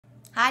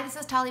Hi, this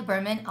is Tali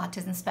Berman,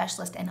 autism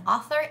specialist and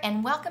author,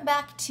 and welcome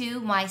back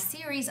to my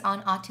series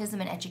on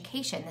autism and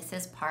education. This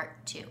is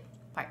part two.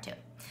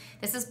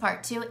 This is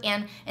part two,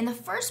 and in the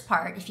first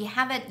part, if you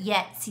haven't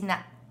yet seen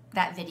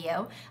that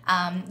video,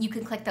 you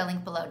can click the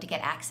link below to get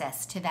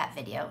access to that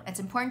video. It's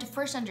important to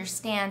first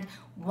understand,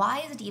 why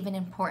is it even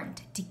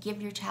important to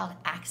give your child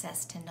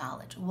access to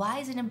knowledge? Why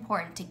is it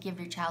important to give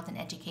your child an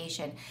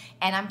education?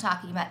 And I'm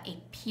talking about a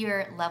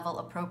peer level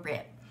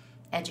appropriate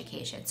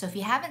education. So if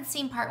you haven't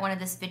seen part one of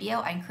this video,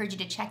 I encourage you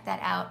to check that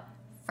out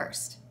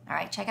first. All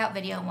right, check out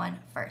video one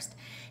first.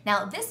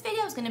 Now, this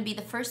video is going to be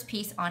the first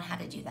piece on how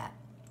to do that.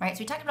 Right,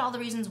 so we talked about all the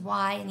reasons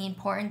why and the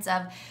importance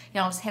of,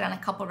 I'll just hit on a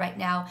couple right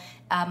now.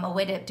 A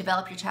way to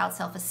develop your child's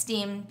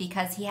self-esteem,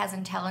 because he has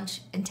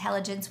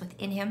intelligence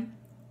within him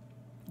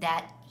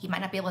that he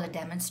might not be able to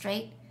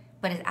demonstrate,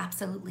 but is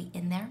absolutely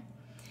in there.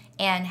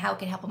 And how it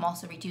can help him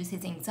also reduce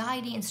his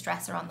anxiety and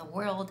stress around the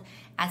world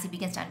as he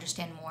begins to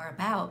understand more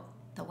about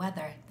the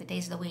weather, the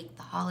days of the week,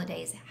 the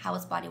holidays, how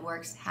his body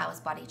works, how his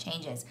body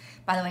changes.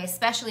 By the way,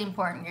 especially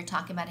important when you're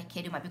talking about a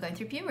kid who might be going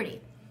through puberty,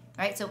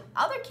 right? So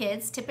other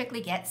kids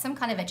typically get some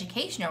kind of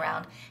education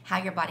around how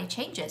your body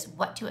changes,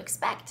 what to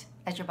expect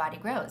as your body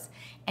grows.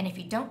 And if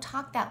you don't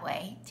talk that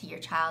way to your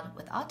child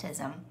with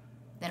autism,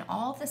 then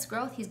all this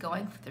growth he's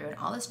going through and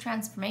all this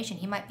transformation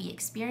he might be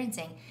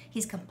experiencing,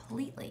 he's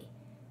completely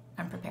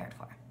unprepared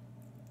for.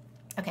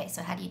 Okay,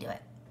 so how do you do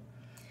it?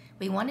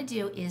 What you want to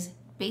do is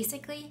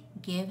basically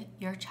give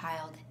your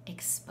child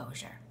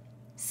exposure.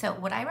 So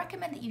what I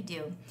recommend that you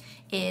do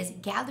is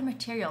gather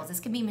materials. This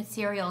can be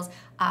materials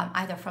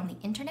either from the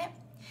internet.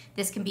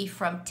 This can be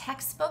from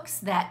textbooks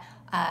that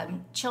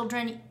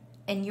children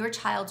in your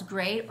child's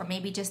grade or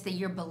maybe just the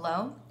year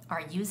below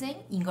are using.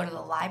 You can go to the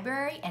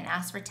library and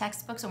ask for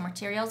textbooks or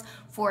materials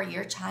for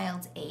your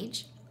child's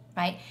age,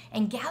 right?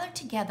 And gather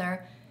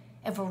together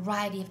a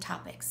variety of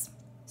topics.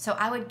 So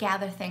I would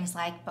gather things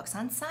like books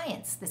on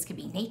science. This could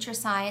be nature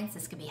science.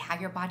 This could be how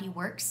your body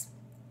works.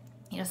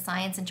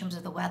 Science in terms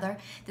of the weather.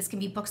 This can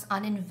be books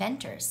on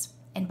inventors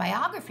and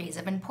biographies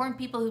of important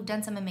people who've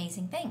done some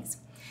amazing things.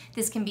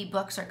 This can be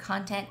books or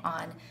content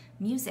on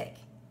music,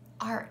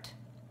 art,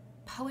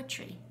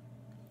 poetry,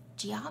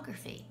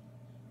 geography.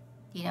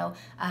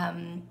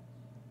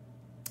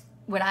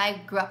 When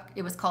I grew up,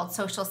 it was called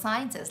social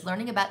sciences,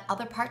 learning about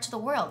other parts of the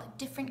world,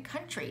 different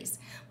countries,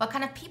 what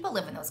kind of people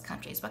live in those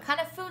countries, what kind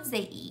of foods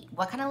they eat,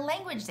 what kind of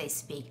language they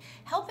speak,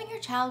 helping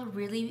your child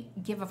really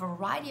give a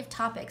variety of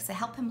topics to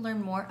help him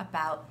learn more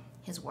about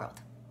his world.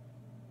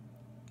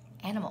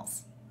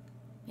 Animals,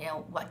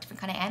 what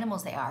different kind of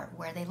animals they are,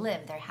 where they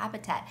live, their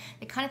habitat,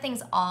 the kind of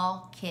things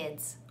all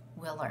kids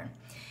will learn.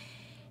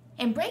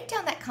 And break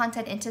down that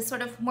content into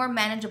sort of more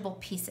manageable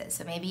pieces.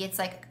 So maybe it's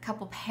like a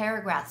couple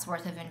paragraphs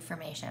worth of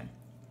information,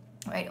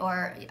 right?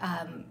 Or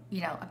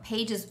a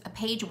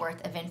page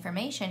worth of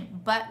information,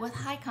 but with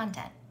high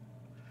content.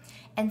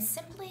 And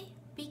simply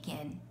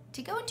begin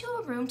to go into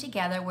a room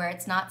together where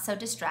it's not so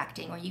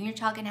distracting, where you and your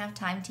child can have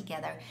time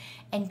together,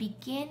 and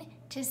begin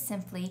to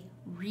simply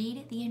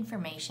read the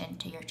information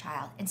to your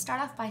child. And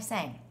start off by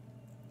saying,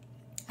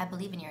 I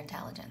believe in your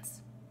intelligence.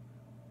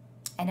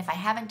 And if I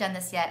haven't done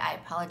this yet, I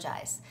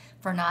apologize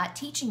for not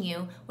teaching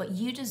you what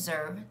you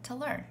deserve to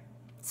learn.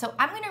 So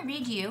I'm going to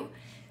read you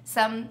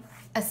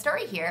a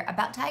story here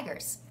about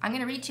tigers. I'm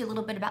going to read to you a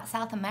little bit about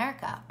South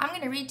America. I'm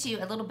going to read to you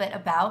a little bit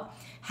about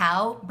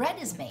how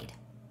bread is made.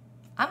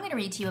 I'm going to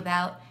read to you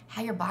about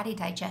how your body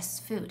digests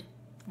food,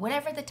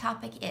 whatever the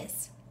topic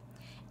is.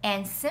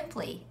 And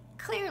simply,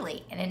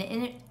 clearly, in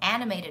an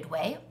animated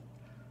way,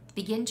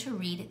 begin to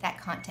read that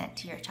content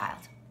to your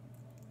child.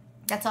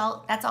 That's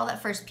all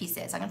that first piece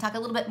is. I'm going to talk a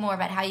little bit more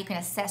about how you can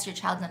assess your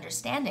child's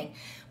understanding.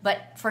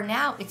 But for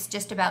now, it's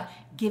just about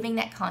giving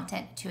that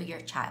content to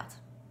your child.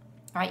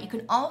 All right, you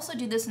can also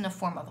do this in the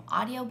form of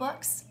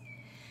audiobooks,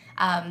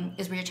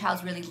 is where your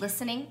child's really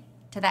listening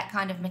to that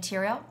kind of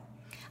material.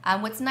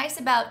 What's nice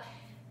about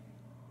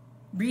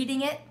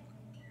reading it,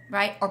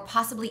 right, or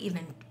possibly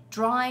even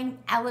drawing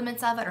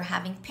elements of it or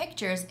having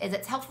pictures, is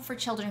it's helpful for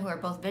children who are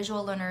both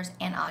visual learners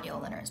and audio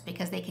learners,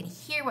 because they can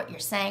hear what you're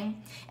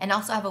saying and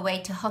also have a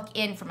way to hook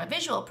in from a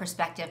visual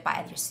perspective by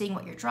either seeing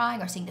what you're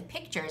drawing or seeing the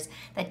pictures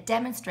that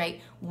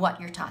demonstrate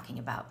what you're talking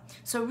about.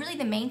 So really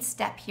the main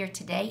step here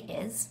today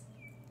is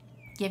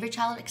give your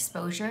child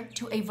exposure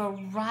to a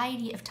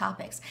variety of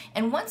topics.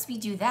 And once we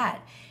do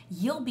that,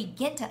 you'll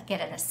begin to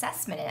get an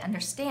assessment and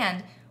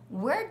understand,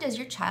 where does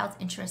your child's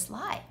interest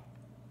lie?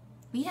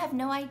 We have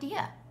no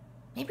idea.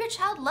 Maybe your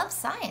child loves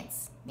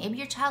science. Maybe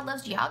your child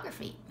loves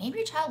geography. Maybe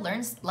your child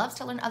loves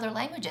to learn other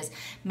languages.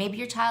 Maybe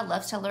your child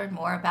loves to learn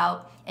more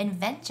about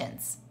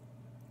inventions.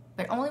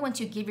 But only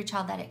once you give your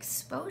child that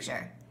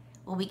exposure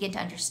will begin to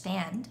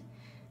understand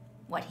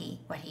what he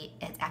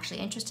is actually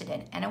interested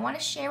in. And I want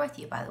to share with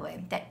you, by the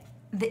way, that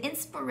the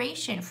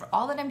inspiration for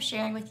all that I'm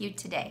sharing with you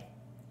today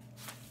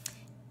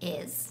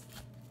is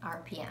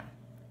RPM.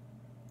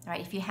 All right,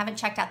 if you haven't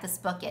checked out this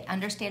book yet,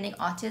 Understanding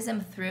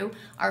Autism Through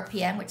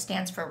RPM, which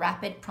stands for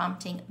Rapid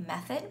Prompting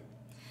Method,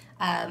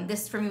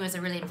 This for me was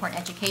a really important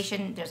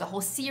education. There's a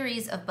whole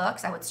series of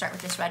books. I would start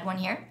with this red one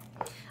here.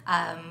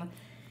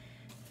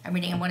 I'm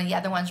reading one of the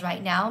other ones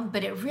right now,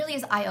 but it really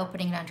is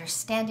eye-opening and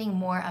understanding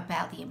more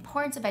about the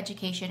importance of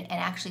education and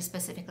actually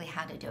specifically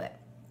how to do it.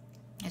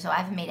 So I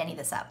haven't made any of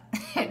this up.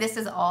 This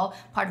is all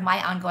part of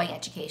my ongoing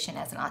education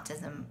as an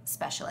autism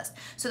specialist.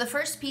 So the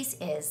first piece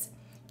is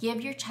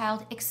give your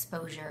child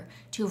exposure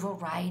to a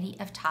variety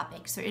of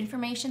topics or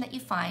information that you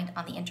find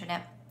on the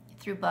internet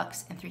through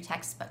books and through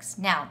textbooks.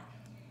 Now,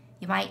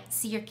 you might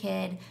see your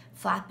kid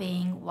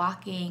flapping,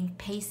 walking,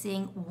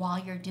 pacing while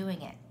you're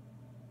doing it.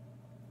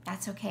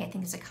 That's okay. I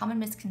think there's a common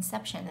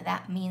misconception that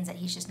that means that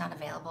he's just not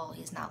available,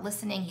 he's not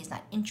listening, he's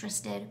not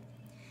interested.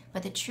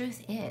 But the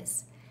truth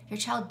is, your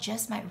child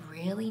just might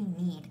really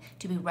need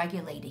to be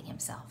regulating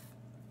himself.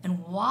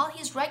 And while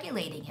he's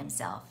regulating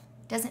himself,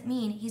 doesn't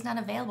mean he's not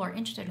available or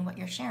interested in what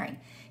you're sharing.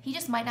 He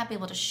just might not be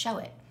able to show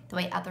it the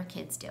way other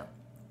kids do.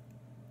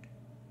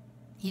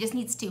 He just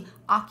needs to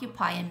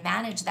occupy and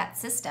manage that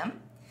system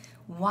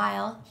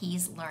while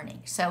he's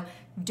learning. So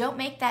don't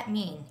make that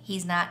mean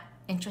he's not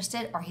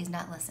interested or he's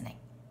not listening.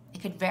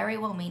 It could very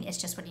well mean it's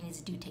just what he needs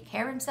to do, take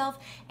care of himself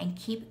and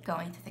keep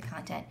going through the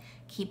content,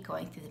 keep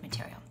going through the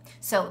material.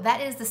 So that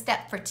is the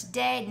step for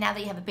today. Now that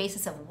you have a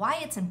basis of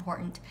why it's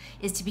important,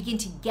 is to begin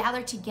to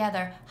gather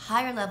together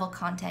higher level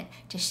content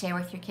to share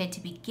with your kid, to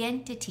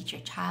begin to teach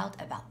your child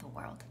about the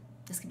world.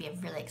 This could be a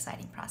really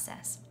exciting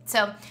process.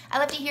 So I'd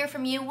love to hear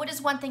from you. What is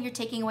one thing you're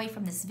taking away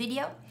from this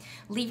video?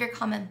 Leave your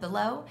comment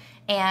below.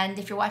 And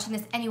if you're watching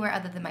this anywhere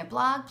other than my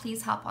blog,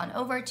 please hop on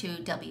over to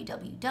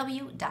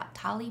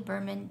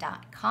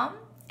www.taliberman.com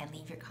and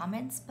leave your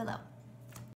comments below.